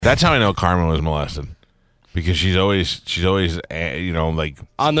That's how I know Carmen was molested. Because she's always, like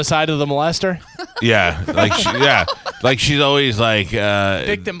on the side of the molester. Yeah, like she's always like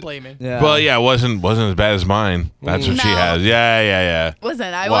victim blaming. Yeah. Well, yeah, it wasn't as bad as mine. That's what she has. Yeah.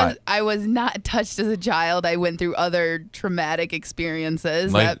 Listen, I was not touched as a child. I went through other traumatic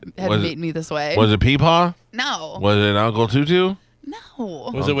experiences that had made me this way. Was it Peepaw? No. Was it Uncle Tutu?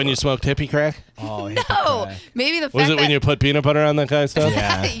 No. Was it when you smoked hippie crack? Oh, no. Maybe the fact was it when you put peanut butter on that kind of stuff?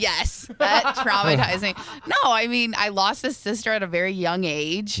 Yeah. Yes. That traumatized me. No, I mean, I lost a sister at a very young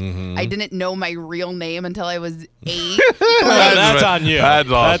age. Mm-hmm. I didn't know my real name until I was 8. That's on you. That's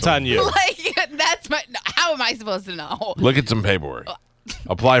awesome. That's on you. How am I supposed to know? Look at some paperwork.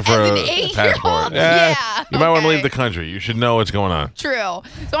 Apply for a passport. Yeah. You might want to leave the country. You should know what's going on. True. So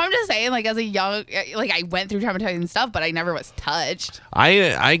I'm just saying, like, as a young, like, I went through traumatizing stuff, but I never was touched.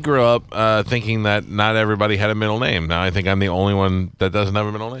 I grew up thinking that not everybody had a middle name. Now I think I'm the only one that doesn't have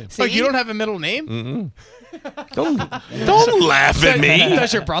a middle name. So you don't have a middle name? Mm-mm. Don't laugh at me.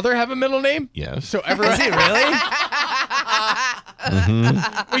 Does your brother have a middle name? Yes. So everyone. Is he really?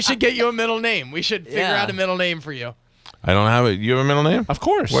 We should get you a middle name. We should figure out a middle name for you. I don't have it. You have a middle name? Of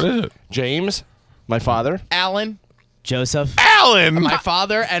course. What is it? James, my father. Alan. Joseph. Alan! My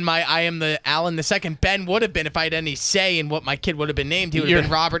father, and I am the Alan the second. Ben would have been, if I had any say in what my kid would have been named, he would have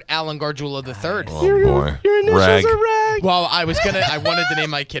been Robert Alan Gargiulo III. Oh, boy. Your initials are rag. Well, I wanted to name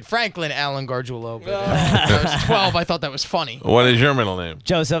my kid Franklin Alan Gargiulo, but I was 12. I thought that was funny. What is your middle name?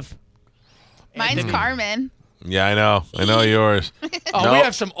 Joseph. Mine's Carmen. Yeah, I know. I know yours. We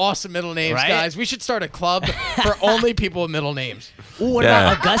have some awesome middle names, guys. We should start a club for only people with middle names. Ooh, what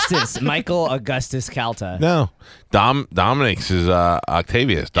about Augustus? Michael Augustus Calta. No. Dominic's is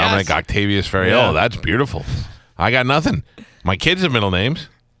Octavius. Dominic Octavius Ferriello. That's beautiful. I got nothing. My kids have middle names.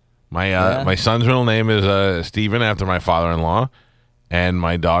 My son's middle name is Stephen, after my father-in-law, and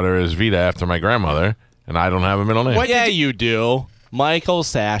my daughter is Vita, after my grandmother, and I don't have a middle name. What? Yeah, you do. Michael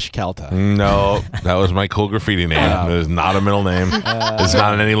Sash Calta. No, that was my cool graffiti name. It is not a middle name. It's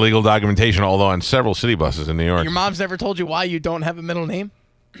not in any legal documentation, although on several city buses in New York. Your mom's never told you why you don't have a middle name?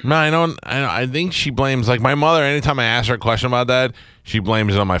 No, I don't. I think she blames, like, my mother. Anytime I ask her a question about that, she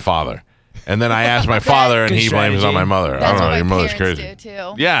blames it on my father. And then I ask my father, and he blames it on my mother. That's I don't know. what Your my mother's parents crazy.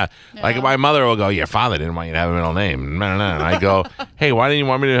 do, too. Yeah. Like, my mother will go, your father didn't want you to have a middle name. No. And I go, hey, why didn't you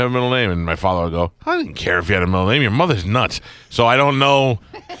want me to have a middle name? And my father will go, I didn't care if you had a middle name. Your mother's nuts. So I don't know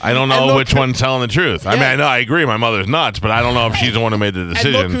which one's telling the truth. I mean, I know, I agree, my mother's nuts, but I don't know if she's the one who made the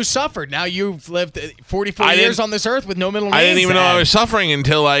decision. And look who suffered. Now you've lived 44 years on this earth with no middle name. I didn't even know I was suffering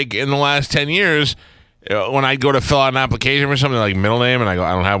until, like, in the last 10 years. When I go to fill out an application for something like middle name, and I go,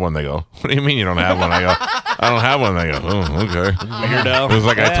 I don't have one. They go, what do you mean you don't have one? I go, I don't have one. They go, oh, okay. Weirdo. It was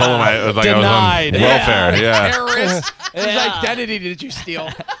like I told them I was Denied. on welfare. Yeah. Terrorist. Whose identity did you steal?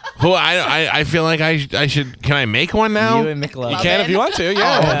 Who I feel like I should. Can I make one now? You and Michelob. You can if you want to.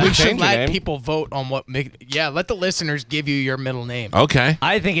 Yeah. We should Change your let name. people vote on what. Let the listeners give you your middle name. Okay.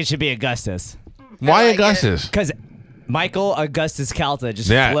 I think it should be Augustus. Why like Augustus? Because Michael Augustus Calta just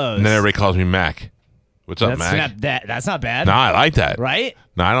Yeah. flows. And then everybody calls me Mac. What's up, Mac? That's not bad. No, I like that. Right?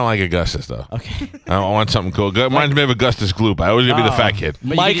 No, I don't like Augustus, though. Okay. I want something cool. Reminds me of Augustus Gloop. I always gonna be the fat kid.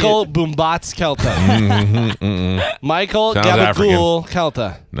 Michael Boombots Calta. Michael Sounds Gabagool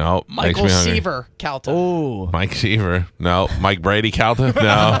Calta. No. Michael makes me hungry. Seaver Calta. Ooh. Mike Seaver. No. Mike Brady Calta?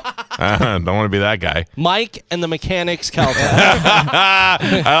 No. Don't want to be that guy. Mike and the Mechanics Calta.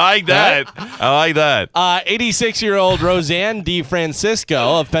 I like that. I like that. 86-year-old Roseanne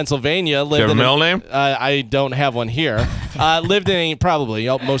DeFrancisco of Pennsylvania lived Do you have a in middle name? I don't have one here. Lived in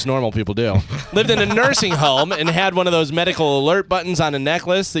most normal people do. Lived in a nursing home and had one of those medical alert buttons on a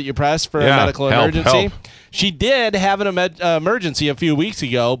necklace that you press for a medical emergency. Help. She did have an emergency a few weeks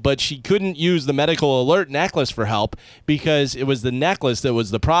ago, but she couldn't use the medical alert necklace for help because it was the necklace that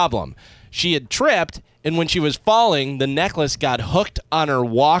was the problem. She had tripped, and when she was falling, the necklace got hooked on her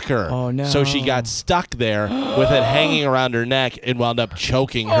walker. Oh, no. So she got stuck there with it hanging around her neck and wound up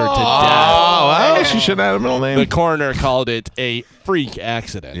choking her to death. Oh, well, she should have had a middle name. The coroner called it a freak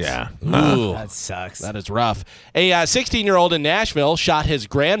accident. Yeah. Ooh. That sucks. That is rough. A 16-year-old in Nashville shot his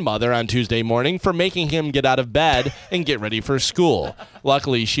grandmother on Tuesday morning for making him get out of bed and get ready for school.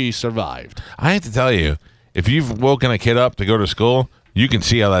 Luckily, she survived. I have to tell you, if you've woken a kid up to go to school, you can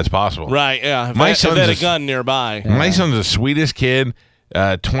see how that's possible. Right, yeah. If My I son's had a- a gun nearby. My son's the sweetest kid,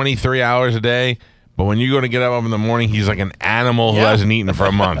 23 hours a day. But when you go to get up in the morning, he's like an animal who hasn't eaten for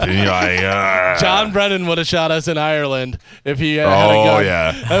a month. And you're like, John Brennan would have shot us in Ireland if he had a Oh, gun.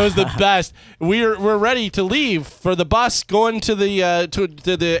 yeah. That was the best. We're ready to leave for the bus going to the to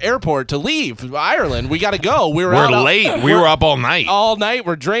the airport to leave Ireland. We got to go. We're late. We were up all night. All night.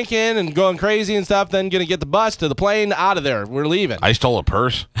 We're drinking and going crazy and stuff. Then gonna get the bus to the plane out of there. We're leaving. I stole a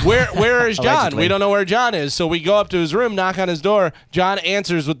purse. Where is John? Allegedly. We don't know where John is. So we go up to his room, knock on his door. John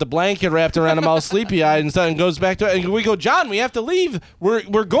answers with the blanket wrapped around him, all sleepy-eyed and stuff, and goes back to it. And we go, John, we have to leave. We're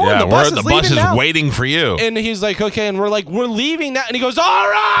going. Yeah, the bus the is bus leaving is now. waiting for you. And he's like, okay, and we're like, we're leaving now. And he goes, all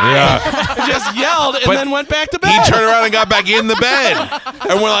right. Yeah. And just yelled and But then went back to He bed. turned around and got back in the bed.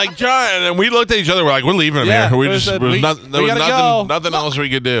 And we're like, John, and we looked at each other. We're like, we're leaving him Yeah, here. we There said, was we nothing gotta go. nothing else we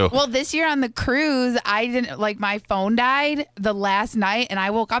could do. Well, this year on the cruise, I didn't my phone died the last night, and I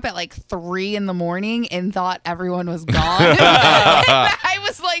woke up at like 3 a.m. and thought everyone was gone. And I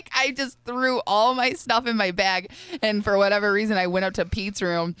was like, I just threw all my stuff in my bag, and for whatever reason, I went up to Pete's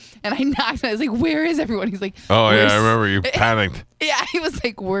room and I knocked. And I was like, "Where is everyone?" He's like, Oh, "We're yeah, I remember you panicked. Yeah, he was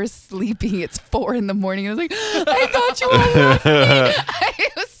like, "We're sleeping. It's 4 a.m." I was like, "I thought you all left me." I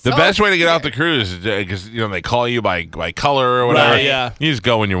was The so best way to get off the scared. cruise is because they call you by color or whatever. Right, yeah. You just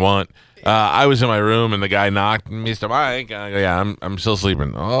go when you want. I was in my room and the guy knocked, Mr. Mike. I go, yeah, I'm still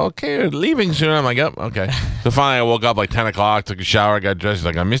sleeping. Okay, leaving soon. I'm like, yep, okay. So finally, I woke up like 10 o'clock, took a shower, got dressed. He's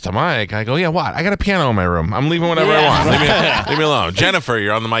like, Mr. Mike. I go, yeah, what? I got a piano in my room. I'm leaving whenever I want. Leave me alone. Jennifer,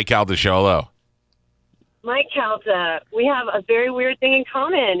 you're on the Mike Calta show. Hello. Mike Calta, we have a very weird thing in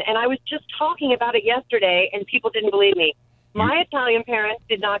common, and I was just talking about it yesterday, and people didn't believe me. My Italian parents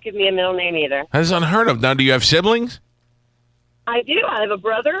did not give me a middle name either. That's unheard of. Now, do you have siblings? I do. I have a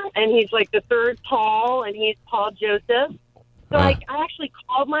brother, and he's like the third Paul, and he's Paul Joseph. So I actually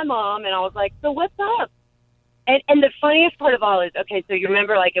called my mom, and I was like, so what's up? And the funniest part of all is, okay, so you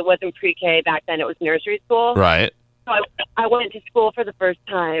remember, like, it wasn't pre-K back then. It was nursery school. Right. So I went to school for the first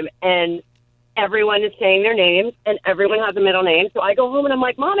time, and everyone is saying their names, and everyone has a middle name. So I go home, and I'm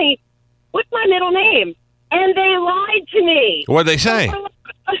like, Mommy, what's my middle name? And they lied to me. What'd they say?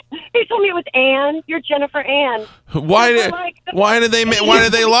 They told me it was Ann. You're Jennifer Ann. Why did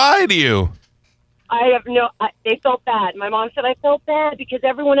they lie to you? I have they felt bad. My mom said I felt bad because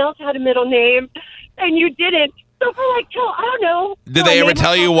everyone else had a middle name, and you didn't. So for like, I don't know. Did they ever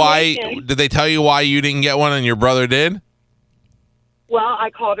tell you why? Did they tell you why you didn't get one and your brother did? Well, I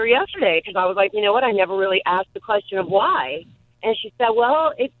called her yesterday because I was like, you know what? I never really asked the question of why, and she said,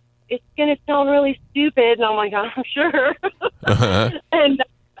 well, it's going to sound really stupid, and I'm like, I'm sure. And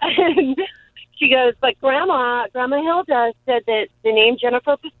she goes, but Grandma Hilda said that the name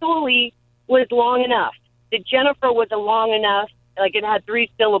Jennifer Pasoli was long enough. That Jennifer was a long enough, like it had 3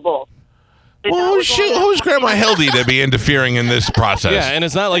 syllables. Well, who's Grandma Hildy to be interfering in this process? Yeah, and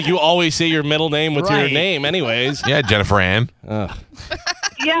it's not like you always say your middle name with your Right. name anyways. Yeah, Jennifer Ann. Yeah.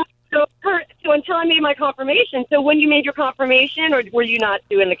 So until I made my confirmation. So when you made your confirmation, or were you not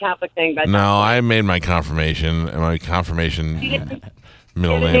doing the Catholic thing? No, I made my confirmation. My confirmation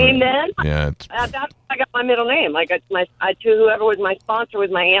middle Get a name. name then? Yeah. That's how I got my middle name. Like to whoever was my sponsor was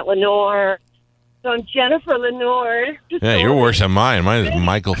my Aunt Lenore. So I'm Jennifer Lenore. Yeah, you're worse than mine. Mine is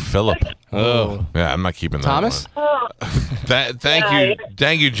Michael Phillip. Oh. Yeah, I'm not keeping that Thomas? one. Oh,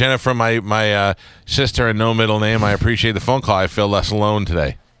 Thank you, Jennifer, my sister and no middle name. I appreciate the phone call. I feel less alone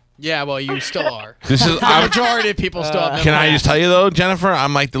today. Yeah, well, you still are. This is. The majority of people still have Can I just tell you though, Jennifer?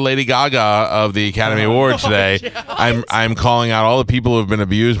 I'm like the Lady Gaga of the Academy Awards today. I'm calling out all the people who have been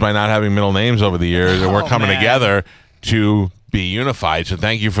abused by not having middle names over the years, and we're coming man. together to be unified. So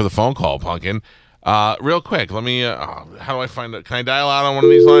thank you for the phone call, Pumpkin. Real quick, let me. How do I find it? Can I dial out on one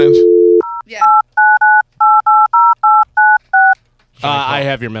of these lines? Yeah. I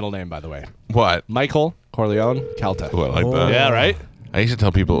have your middle name, by the way. What? Michael Corleone Calta. Oh, I like that. Yeah, right? I used to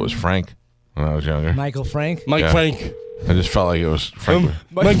tell people it was Frank when I was younger. Michael Frank. Mike Yeah. Frank. I just felt like it was Frank.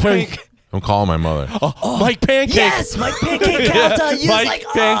 Mike Frank. I'm calling my mother. Mike Pancake. Yes, Mike Pancake Calta. You was Mike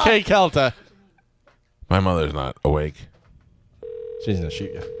like, Pancake Calta. My mother's not awake. She's going to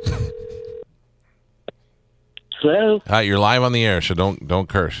shoot you. Hello. Hi, you're live on the air, so don't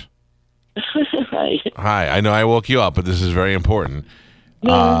curse. Hi. Hi, I know I woke you up, but this is very important.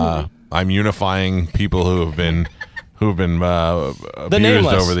 I'm unifying people who have been abused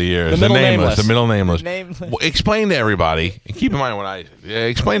nameless. over the years. The middle nameless. The middle nameless. Nameless. Well, explain to everybody, and keep in mind what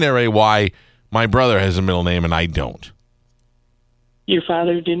explain to everybody why my brother has a middle name and I don't. Your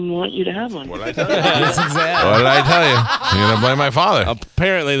father didn't want you to have one. What did I tell you? That's exactly. What did I tell you? You're gonna blame my father.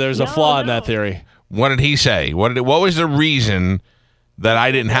 Apparently, there's a flaw in that theory. What did he say? What was the reason that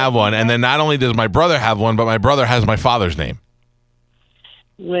I didn't have one? And then not only does my brother have one, but my brother has my father's name.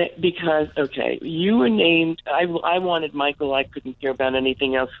 Because, okay, you were named, I wanted Michael. I couldn't care about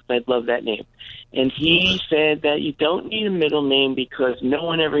anything else because I love that name. And he said that you don't need a middle name because no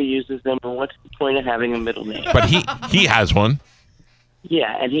one ever uses them, and what's the point of having a middle name? But he has one.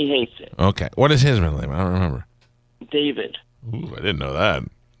 Yeah, and he hates it. Okay. What is his middle name? I don't remember. David. Ooh, I didn't know that.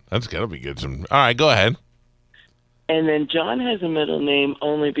 That's got to be good. All right, go ahead. And then John has a middle name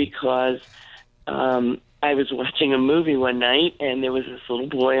only because I was watching a movie one night, and there was this little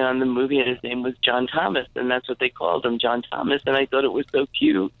boy on the movie, and his name was John Thomas, and that's what they called him, John Thomas, and I thought it was so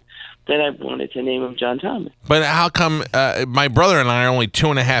cute that I wanted to name him John Thomas. But how come my brother and I are only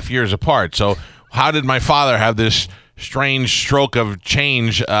 2.5 years apart? So how did my father have this strange stroke of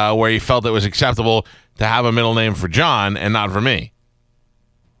change where he felt it was acceptable to have a middle name for John and not for me?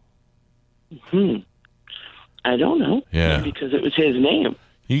 I don't know. Yeah. Because it was his name.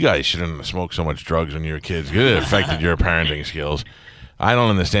 You guys shouldn't have smoked so much drugs when you were kids. It affected your parenting skills. I don't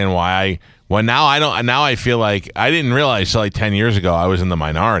understand why now I feel like I didn't realize till like 10 years ago I was in the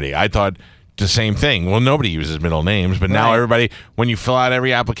minority. I thought the same thing. Well, nobody uses middle names, but now everybody, when you fill out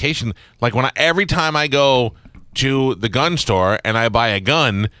every application, like every time I go to the gun store and I buy a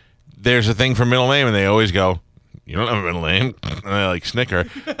gun, there's a thing for middle name, and they always go, "You don't have a middle name," and I like snicker.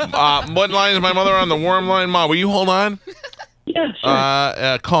 What line is my mother on? The warm line? Ma, will you hold on? Yeah,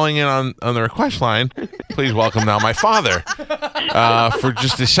 sure. Calling in on the request line, please welcome now my father. For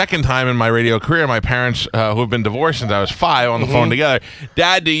just the second time in my radio career, my parents, who have been divorced since I was 5, on the phone together.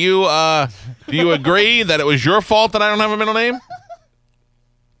 Dad, do you agree that it was your fault that I don't have a middle name?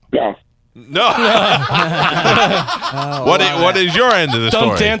 No. No. What is your end of the story?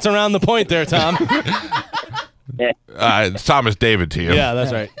 Don't dance around the point there, Tom. It's Thomas David to you. Yeah,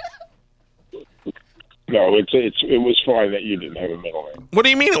 that's right. No, it was fine that you didn't have a middle name. What do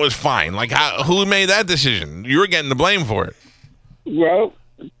you mean it was fine? Like, who made that decision? You were getting the blame for it. Well,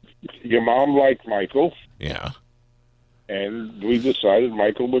 your mom liked Michael. Yeah. And we decided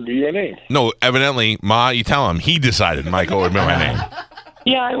Michael would be your name. No, evidently, Ma, you tell him he decided Michael would be my name.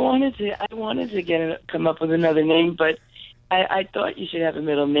 Yeah, I wanted to come up with another name, but I thought you should have a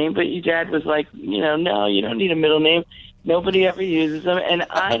middle name. But your dad was like, no, you don't need a middle name. Nobody ever uses them, and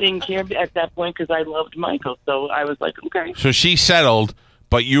I didn't care at that point because I loved Michael. So I was like, okay. So she settled,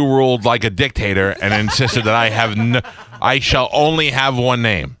 but you ruled like a dictator and insisted that I shall only have one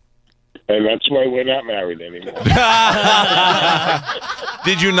name. And that's why we're not married anymore.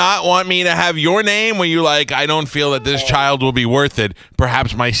 Did you not want me to have your name? Were you like, I don't feel that this child will be worth it.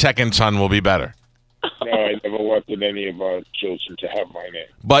 Perhaps my second son will be better. No, I never wanted any of our children to have my name.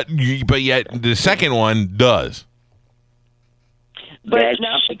 But yet the second one does. But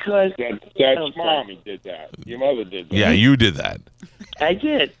not because that's mommy did that. Your mother did that. Yeah, you did that. I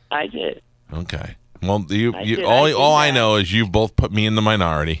did. Okay. Well, all I know is you both put me in the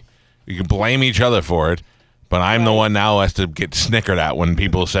minority. You can blame each other for it, but I'm the one now who has to get snickered at when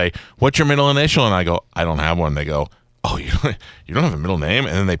people say, "What's your middle initial?" And I go, "I don't have one." They go, "Oh, you don't have a middle name?"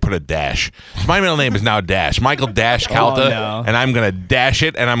 And then they put a dash. So my middle name is now Dash. Michael Dash Calta. No. And I'm going to dash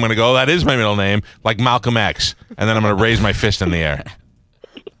it, and I'm going to go, that is my middle name, like Malcolm X. And then I'm going to raise my fist in the air.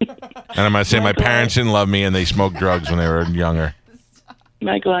 And I'm going to say my parents didn't love me and they smoked drugs when they were younger.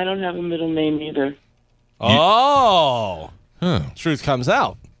 Michael, I don't have a middle name either. Oh. Huh. Truth comes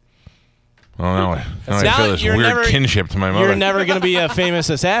out. Well, now I Now feel this you're weird never- kinship to my mother. You're never going to be a famous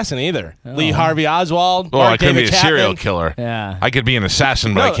assassin either. Lee Harvey Oswald. Oh, I Mark couldn't be David a serial Chapman. killer. Yeah. I could be an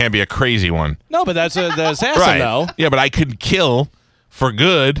assassin, but No. I can't be a crazy one. No, but that's the assassin, Right. though. Yeah, but I could kill for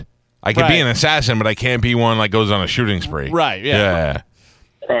good. I could be Right. an assassin, but I can't be one that goes on a shooting spree. Right, yeah.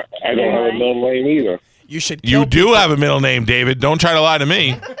 I don't have a middle name either. You should You kill do have a middle name, David. Don't try to lie to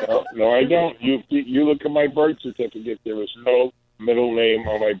me. No, I don't. You look at my birth certificate. There is no middle name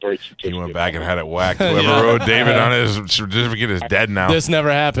on my birth certificate. He went back and had it whacked. Whoever wrote David on his certificate is dead now. This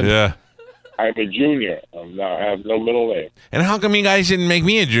never happened. Yeah. I'm a junior. I have no middle name. And how come you guys didn't make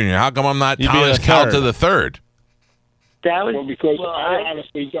me a junior? How come I'm not You'd be Thomas the Calta third. the third? That was Well, because well, I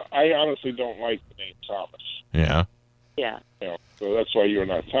honestly don't like the name Thomas. Yeah. yeah. So that's why you're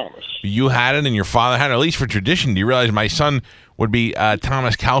not Thomas. You had it and your father had it, at least for tradition. Do you realize my son would be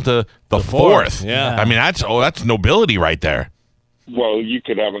Thomas Calta the fourth? Yeah. I mean, that's nobility right there. Well, you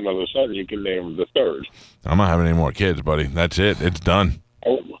could have another son. You can name him the third. I'm not having any more kids, buddy. That's it. It's done.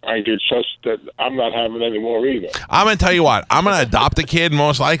 I could trust that I'm not having any more either. I'm gonna tell you what. I'm gonna adopt a kid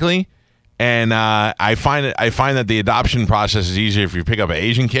most likely, and I find that the adoption process is easier if you pick up an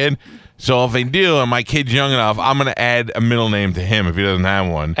Asian kid. So if they do, and my kid's young enough, I'm going to add a middle name to him if he doesn't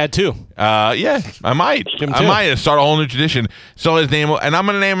have one. Add 2. Yeah, I might. him I two. might start a whole new tradition. So his name, and I'm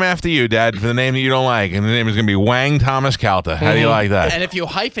going to name him after you, Dad, for the name that you don't like, and the name is going to be Wang Thomas Calta. How do you like that? And if you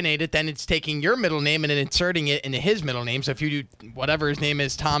hyphenate it, then it's taking your middle name and then inserting it into his middle name. So if you do whatever his name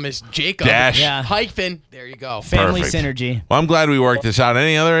is, Thomas Jacob Dash. Yeah. hyphen, there you go. Family Perfect. synergy. Well, I'm glad we worked this out.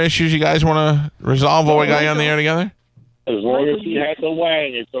 Any other issues you guys want to resolve while we got you on the air together? As long as he has a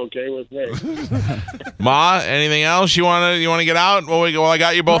wang, it's okay with me. Ma, anything else you want to get out while I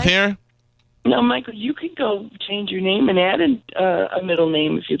got you both here? No, Michael, you could go change your name and add a middle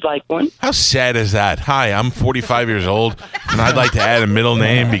name if you'd like one. How sad is that? Hi, I'm 45 years old, and I'd like to add a middle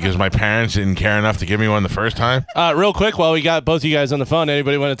name because my parents didn't care enough to give me one the first time. Real quick, while we got both of you guys on the phone,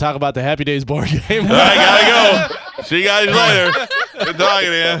 anybody want to talk about the Happy Days board game? I gotta go. See you guys later. Good talking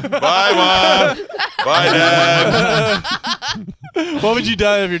to you. Bye, Mom. Bye, Dad. What would you do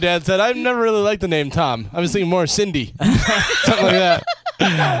if your dad said, I've never really liked the name Tom. I was thinking more Cindy. Something like that.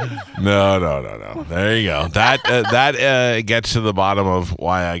 No. There you go. That gets to the bottom of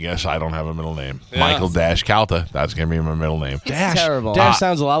why I guess I don't have a middle name. Yeah. Michael Dash Calta. That's gonna be my middle name. Dash. terrible. Dash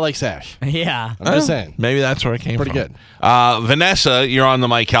sounds a lot like Sash. Yeah. I'm just saying. Maybe that's where it came Pretty from. good. Vanessa, you're on the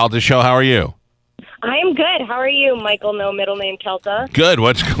Mike Calta show. How are you? I'm good. How are you, Michael? No middle name Kelta. Good.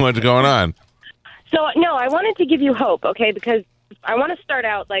 What's going on? So, no, I wanted to give you hope, okay? Because I want to start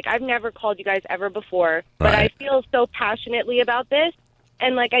out, like, I've never called you guys ever before, but Right. I feel so passionately about this,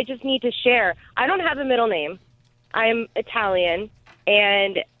 and, like, I just need to share. I don't have a middle name. I'm Italian,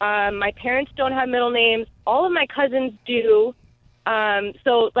 and my parents don't have middle names. All of my cousins do.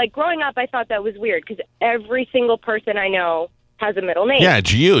 So, like, growing up, I thought that was weird because every single person I know has a middle name. Yeah,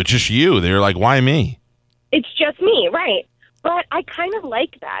 it's you. It's just you. They're like, why me? It's just me, right? But I kind of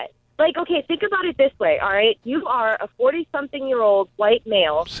like that. Like, okay, think about it this way, all right? You are a 40-something-year-old white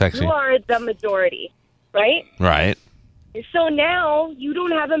male. Sexy. You are the majority, right? Right. So now you don't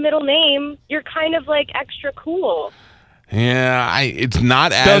have a middle name. You're kind of, like, extra cool. Yeah, it's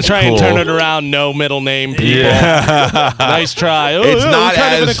not Don't as try cool. and turn it around. No middle name people. Yeah. Nice try. Oh, It's yeah, not we're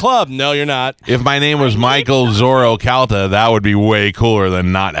kind of in as- a club. No, you're not. If my name was Michael Zorro Calta, that would be way cooler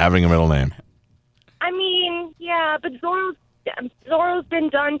than not having a middle name. I mean, yeah, but Zorro's been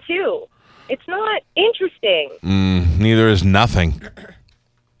done, too. It's not interesting. Neither is nothing.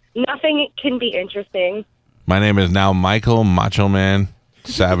 Nothing can be interesting. My name is now Michael Macho Man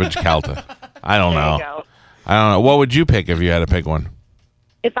Savage Calta. I don't There know. you go. I don't know. What would you pick if you had to pick one?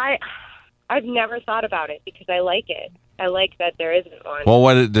 If I've never thought about it because I like it. I like that there isn't one. Well,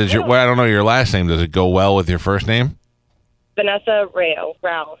 what does your? Well, I don't know your last name. Does it go well with your first name? Vanessa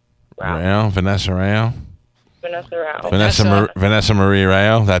Rao. Rayo, Vanessa Rayo, Vanessa Rao. Vanessa Marie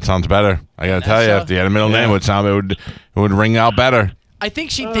Rayo. That sounds better. I gotta tell you, Vanessa. if you had a middle name, it would ring out better. I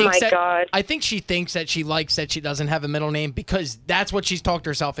think she Oh thinks my that. God. I think she thinks that she likes that she doesn't have a middle name because that's what she's talked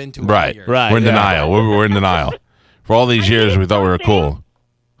herself into. Right, all year. Right. We're in yeah. denial. We're in denial. For all these years, we thought we were cool.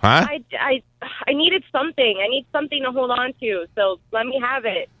 Huh? I needed something. I need something to hold on to. So let me have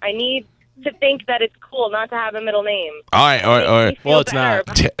it. I need to think that it's cool not to have a middle name. All right. Makes me feel Well, it's better.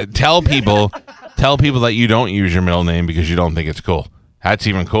 not. Tell people that you don't use your middle name because you don't think it's cool. That's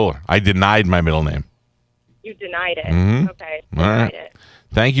even cooler. I denied my middle name. You denied it. Mhm. Okay. All right. Denied it.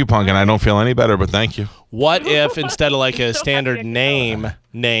 Thank you, Pumpkin. I don't feel any better, but thank you. What if instead of like a So standard happy to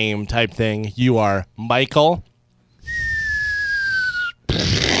name type thing, you are Michael?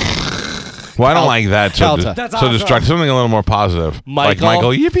 Well, I don't like that. So, Calta. That's so awesome. destructive. Something a little more positive. Like Michael. Michael,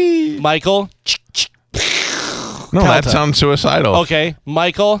 yippee. Michael? No, that Calta. sounds suicidal. Okay,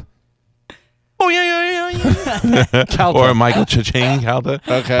 Michael. Oh yeah. Calta. Or Michael Cha-Ching Calta.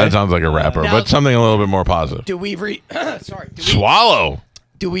 Okay. That sounds like a rapper, Now- but something a little bit more positive. Do we Swallow.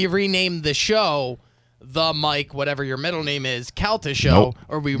 do we rename the show the Mike, whatever your middle name is, Calta show, Nope.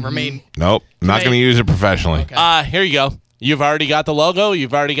 or we remain? Nope. Not I- going to use it professionally. Okay. Here you go. You've already got the logo.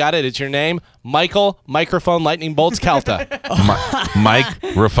 You've already got it. It's your name, Michael Microphone Lightning Bolts Calta. Mike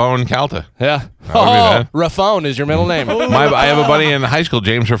Raffone Calta. Yeah. would be bad. Raffone is your middle name. I have a buddy in high school,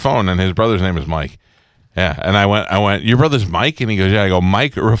 James Raffone, and his brother's name is Mike. Yeah, and I went, your brother's Mike? And he goes, yeah. I go,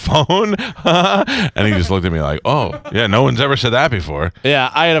 Mike Raffone? And he just looked at me like, oh, yeah, no one's ever said that before. Yeah,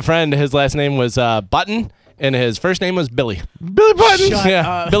 I had a friend. His last name was Button, and his first name was Billy. Billy Button. Shut Yeah,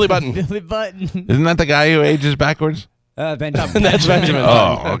 up. Billy Button. Billy Button. Isn't that the guy who ages backwards? Benjamin. That's Benjamin.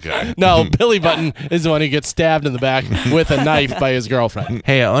 Oh, okay. No, Billy Button is the one who gets stabbed in the back with a knife by his girlfriend.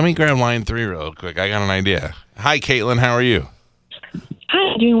 Hey, let me grab line 3 real quick. I got an idea. Hi, Caitlin. How are you?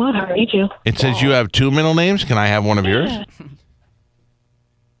 Hi, doing well. How are you two? It says you have 2 middle names. Can I have one of yours?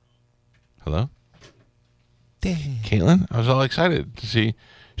 Hello? Caitlin? I was all excited to see.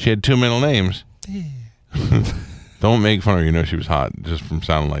 She had 2 middle names. Don't make fun of her. You know she was hot just from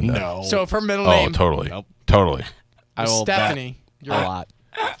sounding like that. No. So if her middle Oh, name totally. Nope. Totally. I will Stephanie, bet a lot.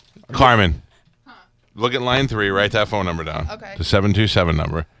 Carmen, look at line 3. Write that phone number down. Okay. The 727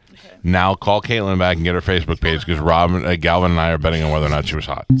 number. Now call Caitlin back and get her Facebook page because Galvin and I are betting on whether or not she was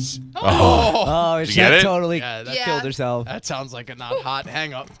hot. Oh, she get it? totally Yeah, that- killed herself. that sounds like a not hot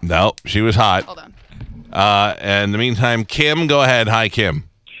hang up. No, she was hot. Hold on. And in the meantime, Kim, go ahead. Hi, Kim.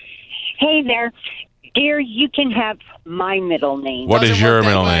 Hey there. Dear, you can have my middle name. What is Doesn't your work that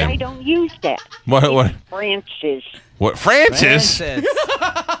middle way. I name? don't use that. What? Francis. What? Francis?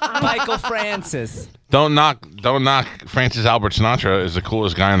 Michael Francis. Don't knock Francis Albert Sinatra is the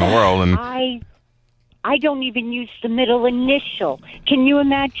coolest guy in the world. And I don't even use the middle initial. Can you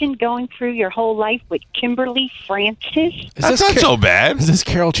imagine going through your whole life with Kimberly Francis? that's not so bad. Is this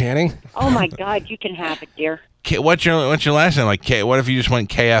Carol Channing? Oh my God, you can have it, dear. What's your last name? Like What if you just went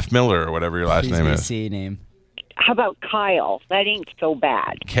KF Miller or whatever your last name is? C name. How about Kyle? That ain't so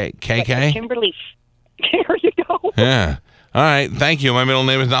bad. KK? Kimberly. There you go. Yeah. All right. Thank you. My middle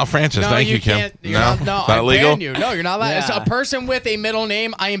name is now Francis. No, Thank you, you Kim. can't. You're not, no, It's I not legal. ban you. No, you're not allowed. As Yeah. a person with a middle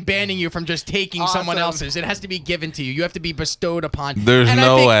name, I am banning you from just taking someone Awesome. else's. It has to be given to you. You have to be bestowed upon. There's and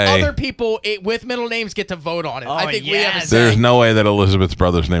no I think way. other people with middle names get to vote on it. I think we have a yes. say. There's no way that Elizabeth's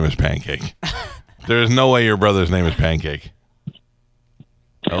brother's name is Pancake. There's no way your brother's name is Pancake.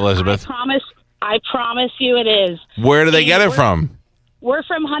 Elizabeth, I promise you it is. where do they get it from? We're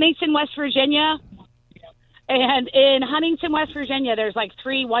from Huntington, West Virginia. And in Huntington, West Virginia, there's like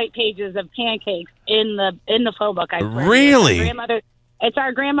 3 white pages of pancakes in the phone book. I swear. Really? It's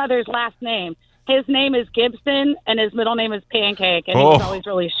our grandmother's last name. His name is Gibson, and his middle name is Pancake. And Oh.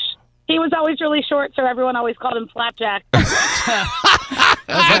 he was always really short, so everyone always called him Flapjack.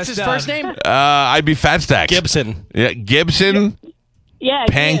 What's his first name? I'd be Fat Stacks. Gibson. Yeah, Gibson. Yeah,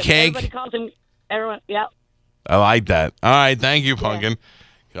 Pancake. Everybody calls him. Everyone. Yeah. I like that. All right, thank you, Pumpkin.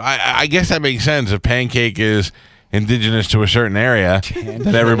 I guess that makes sense. If Pancake is indigenous to a certain area,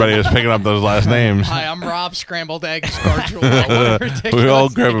 that everybody is picking up those last names. Hi, I'm Rob. Scrambled eggs, Scarjula. We all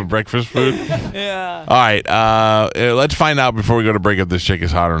grab a breakfast food. Yeah. All right, let's find out before we go to break if this chick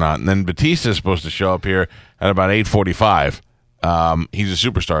is hot or not. And then Batista's supposed to show up here at about 8:45. He's a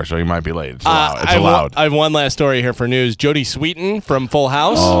superstar, so he might be late. It's allowed. I have one last story here for news. Jodie Sweetin from Full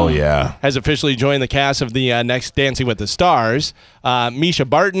House. Oh, yeah. Has officially joined the cast of the next Dancing with the Stars. Misha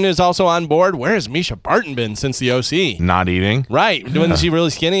Barton is also on board. Where has Misha Barton been since the OC? Not eating. Right. Wasn't she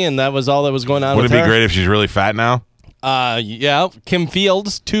really skinny, and that was all that was going on Would with it be her? great if she's really fat now? Yeah. Kim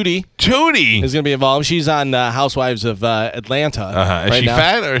Fields, Tootie, Tootie! is going to be involved. She's on Housewives of Atlanta. Is right she now.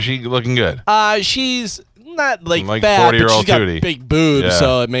 fat or is she looking good? She's not like Like fat, but 40-year-old she's got Tootie. big boobs, Yeah.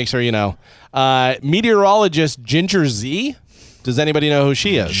 so it makes her, meteorologist Ginger Z. Does anybody know who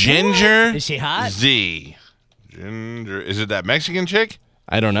she is? Ginger Is she hot? Z. Ginger. Is it that Mexican chick?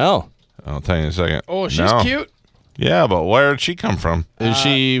 I don't know. I'll tell you in a second. Oh, she's No. cute. Yeah, but where did she come from? Is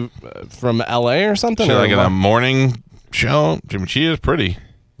she from L.A. or something? She or like in what? a morning show? She is pretty.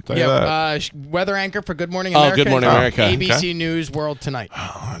 I'll tell you that. Yeah, weather anchor for Good Morning Oh, America. Good Morning America. ABC Okay. News World Tonight.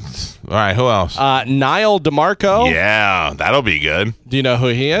 All right, who else? Niall DeMarco. Yeah, that'll be good. Do you know who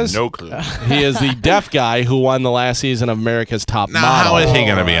he is? No clue. He is the deaf guy who won the last season of America's Top Now, Model. how is he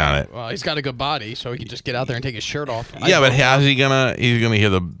going to be on it? Well, he's got a good body, so he can just get out there and take his shirt off. Yeah, but how's he gonna? He's gonna hear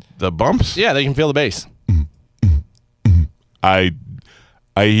the bumps. Yeah, they can feel the bass. I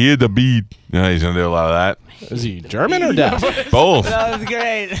hear the beat. Yeah, he's gonna do a lot of that. Is he German or deaf? Both. That was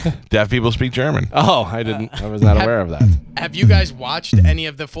great. Deaf people speak German. Oh, I was not aware of that. Have you guys watched any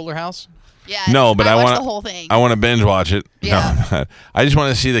of the Fuller House? Yeah. No, but I watched want the whole thing. I want to binge watch it. Yeah. No, I just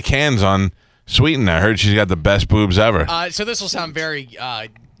want to see the cans on Sweeten. I heard she's got the best boobs ever. So this will sound very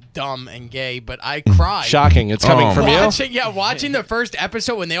dumb and gay, but I cried. Shocking. It's coming Oh, from you. Watching the first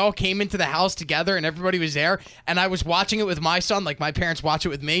episode when they all came into the house together and everybody was there, and I was watching it with my son, like my parents watch it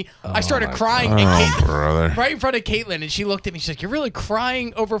with me. I started crying, and Oh, brother. right in front of Caitlin, and she looked at me. She's like, "You're really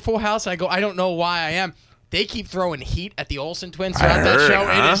crying over Full House?" I go, "I don't know why I am." They keep throwing heat at the Olsen twins throughout that heard, show.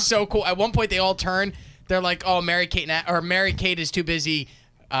 huh? It is so cool. At one point, they all turn. They're like, "Oh, Mary Kate is too busy."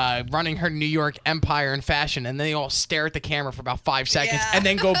 Running her New York empire in fashion, and then they all stare at the camera for about 5 seconds Yeah. and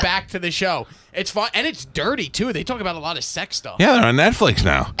then go back to the show. It's fun, and it's dirty, too. They talk about a lot of sex stuff. Yeah, they're on Netflix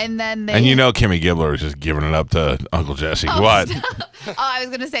now. And then they. And you know Kimmy Gibbler is just giving it up to Uncle Jesse. Oh, What? Oh, I was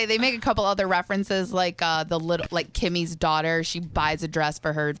gonna say they make a couple other references, like like Kimmy's daughter. She buys a dress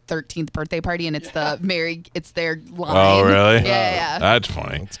for her 13th birthday party, and it's it's their line. Oh, really? Yeah. That's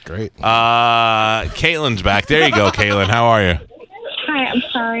funny. It's great. Caitlin's back. There you go, Caitlin. How are you? Hi, I'm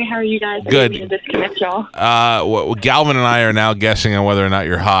sorry. How are you guys? Good. I didn't mean to disconnect y'all. Galvin and I are now guessing on whether or not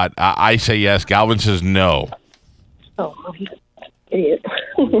you're hot. I say yes. Galvin says no. Oh, he's an idiot.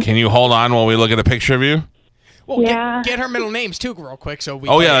 Can you hold on while we look at a picture of you? Well, Yeah. get her middle names too, real quick. So we.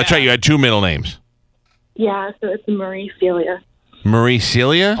 Oh, yeah, that's right. You had 2 middle names. Yeah, so it's Marie Celia. Marie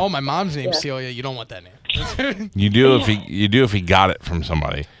Celia? Oh, my mom's name's Celia. You don't want that name. You do if he got it from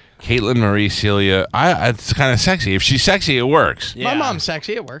somebody. Caitlin Marie Celia. It's kind of sexy. If she's sexy, it works. My mom's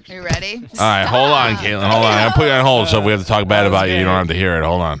sexy. It works. You ready? All right, hold on, Caitlin. Hold on. I'll put you on hold, so if we have to talk bad about you, you don't have to hear it.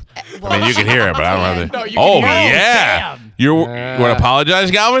 Hold on. I mean, you can hear it, but I don't have to. No, you can hear it. Yeah. You want to apologize,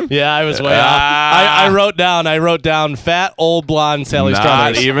 Galvin? Yeah, I was way off. I wrote down fat, old, blonde Sally Not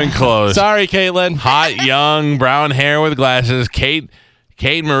Struthers. even close. Sorry, Caitlin. Hot, young, brown hair with glasses. Kate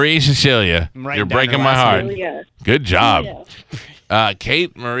Marie Cecilia. You're breaking my heart. Celia. Good job.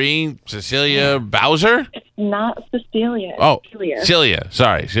 Kate Marie Cecilia Bowser? It's not Cecilia. Oh, Celia. Celia.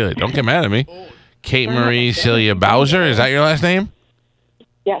 Sorry, Celia. Don't get mad at me. Kate Marie Celia Bowser. Is that your last name?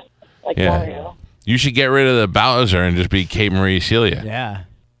 Yes, like Yeah. Mario. You should get rid of the Bowser and just be Kate Marie Celia. Yeah.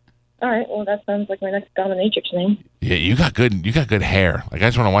 All right, well, that sounds like my next dominatrix name. Yeah, you got good hair. Like I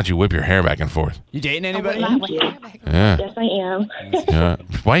just want to watch you whip your hair back and forth. You dating anybody? Thank you. Yeah. Yes, I am. Yeah.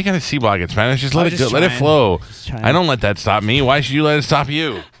 Why you gotta C-block it, Spanish? Just let I it was go. just Let it trying. flow. Just trying. I don't let that stop me. Why should you let it stop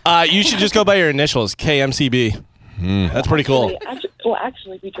you? You should just go by your initials, KMCB. That's pretty cool.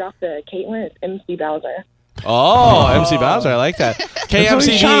 Actually, we dropped the Caitlin. It's MC Bowser. Oh, MC Bowser. I like that.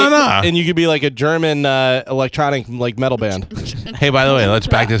 KMCB, Shana. and you could be like a German electronic like metal band. Hey, by the way, let's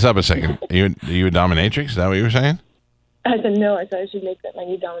back this up a second. Are you a dominatrix? Is that what you were saying? I said no. I said I should make that my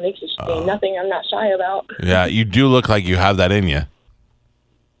new dominatrix name. Nothing I'm not shy about. Yeah, you do look like you have that in you.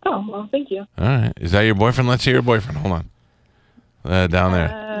 Oh, well, thank you. All right. Is that your boyfriend? Let's see your boyfriend. Hold on. Down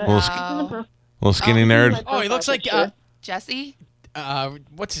there. Little skinny nerd. Oh, he looks like Jesse?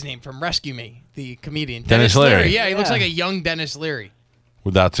 what's his name from Rescue Me, the comedian. Dennis Leary. Yeah, he looks like a young Dennis Leary.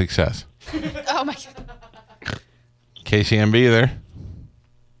 Without success. Oh, my God. KCMB there?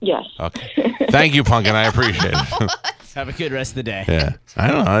 Yes. Okay. Thank you, Pumpkin. I appreciate it. Have a good rest of the day. Yeah. I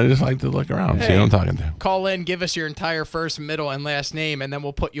don't know. I just like to look around, see who I'm talking to. Call in, give us your entire first, middle, and last name, and then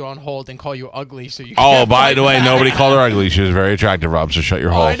we'll put you on hold and call you ugly. So you. Oh, by the way, nobody called her ugly. She was very attractive, Rob, so shut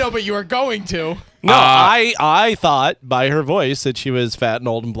your hole. Oh, I know, but you were going to. No, I thought by her voice that she was fat and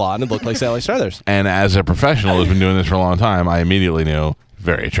old and blonde and looked like Sally Struthers. And as a professional who's been doing this for a long time, I immediately knew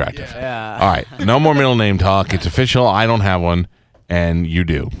very attractive. Yeah. All right. No more middle name talk. It's official. I don't have one, and you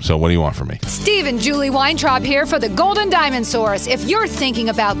do. So what do you want from me? Steve and Julie Weintraub here for the Golden Diamond Source. If you're thinking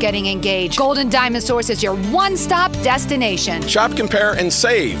about getting engaged, Golden Diamond Source is your one-stop destination. Shop, compare, and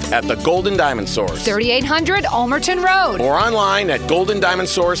save at the Golden Diamond Source. 3800 Almerton Road. Or online at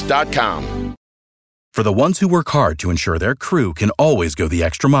goldendiamondsource.com. For the ones who work hard to ensure their crew can always go the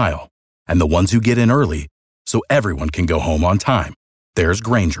extra mile, and the ones who get in early so everyone can go home on time, there's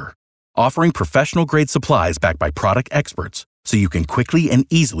Grainger, offering professional-grade supplies backed by product experts so you can quickly and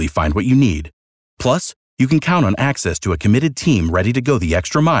easily find what you need. Plus, you can count on access to a committed team ready to go the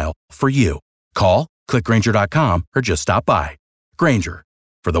extra mile for you. Call, click Grainger.com, or just stop by. Grainger,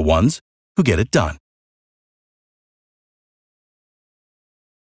 for the ones who get it done.